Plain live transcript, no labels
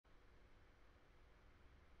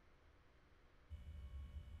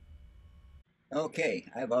Okay,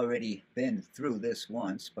 I've already been through this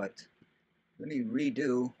once, but let me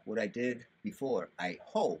redo what I did before. I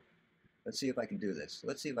hope. Let's see if I can do this.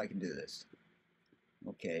 Let's see if I can do this.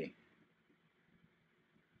 Okay,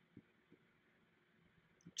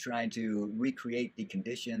 trying to recreate the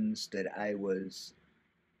conditions that I was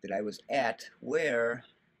at where,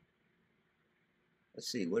 let's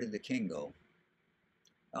see, where did the king go?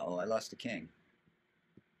 Uh-oh, I lost the king.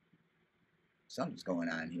 Something's going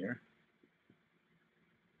on here.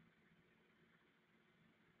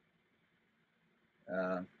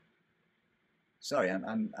 Uh, Sorry,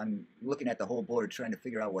 I'm looking at the whole board trying to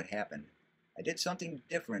figure out what happened. I did something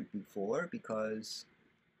different before because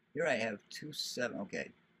here I have 2-7. Okay,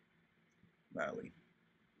 where are we?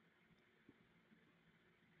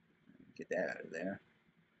 Get that out of there.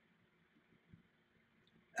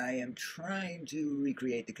 I am trying to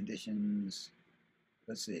recreate the conditions.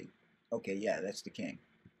 Let's see. Okay, yeah, that's the king.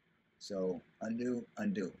 So undo,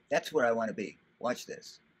 undo. That's where I want to be. Watch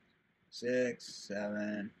this. 6,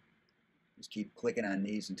 7. Just keep clicking on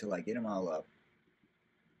these until I get them all up.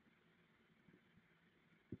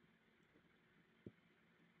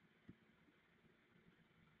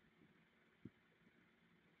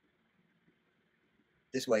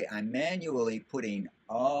 This way, I'm manually putting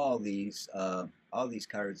all these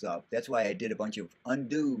cards up. That's why I did a bunch of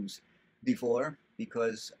undos before,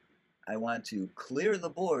 because I want to clear the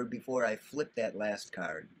board before I flip that last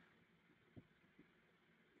card.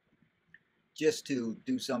 Just to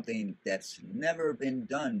do something that's never been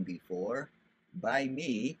done before by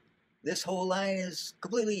me. This whole line is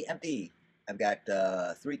completely empty. I've got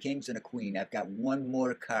 3 kings and a queen. I've got one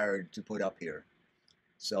more card to put up here.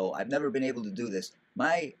 So I've never been able to do this.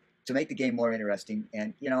 To make the game more interesting,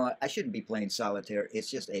 and I shouldn't be playing solitaire.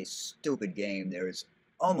 It's just a stupid game. There's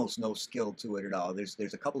almost no skill to it at all.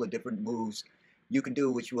 There's a couple of different moves you can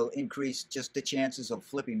do which will increase just the chances of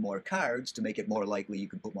flipping more cards to make it more likely you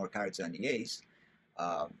can put more cards on the ace.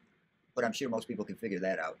 Um, but I'm sure most people can figure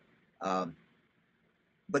that out. Um,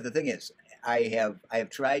 but the thing is, I have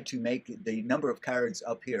tried to make the number of cards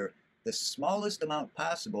up here the smallest amount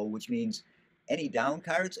possible, which means any down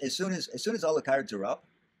cards, as soon as all the cards are up,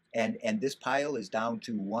 and this pile is down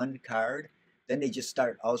to 1 card, then they just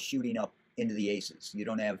start all shooting up into the aces. You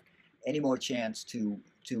don't have any more chance to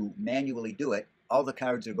manually do it. All the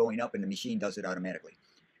cards are going up, and the machine does it automatically.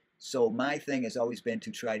 So my thing has always been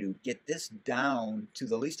to try to get this down to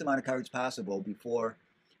the least amount of cards possible before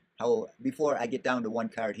I get down to 1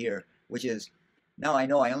 card here, which is, now I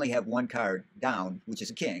know I only have 1 card down, which is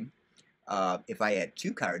a king. If I had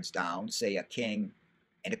 2 cards down, say a king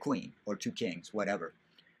and a queen, or 2 kings, whatever,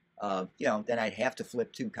 then I'd have to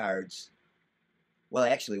flip 2 cards. Well,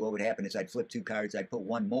 actually, what would happen is I'd flip 2 cards, I'd put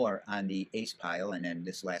one more on the ace pile, and then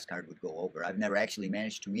this last card would go over. I've never actually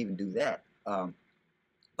managed to even do that.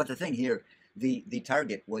 But the thing here, the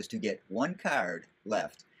target was to get 1 card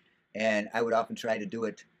left, and I would often try to do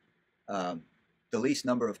it the least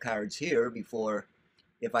number of cards here before,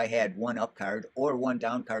 if I had 1 up card or 1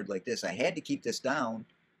 down card like this, I had to keep this down,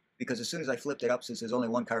 because as soon as I flipped it up, since there's only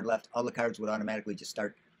 1 card left, all the cards would automatically just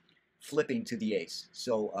start flipping to the ace.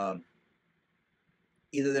 So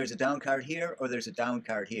either there's a down card here or there's a down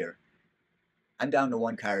card here. I'm down to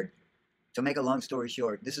 1 card. To make a long story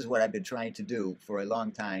short, this is what I've been trying to do for a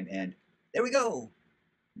long time, and there we go.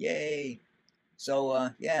 Yay.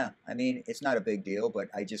 So yeah, I mean, it's not a big deal, but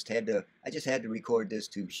I just had to record this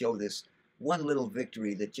to show this one little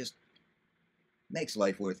victory that just makes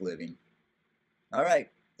life worth living. All right,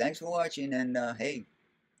 thanks for watching, and hey,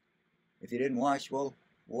 if you didn't watch, well,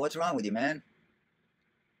 what's wrong with you, man?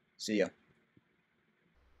 See ya.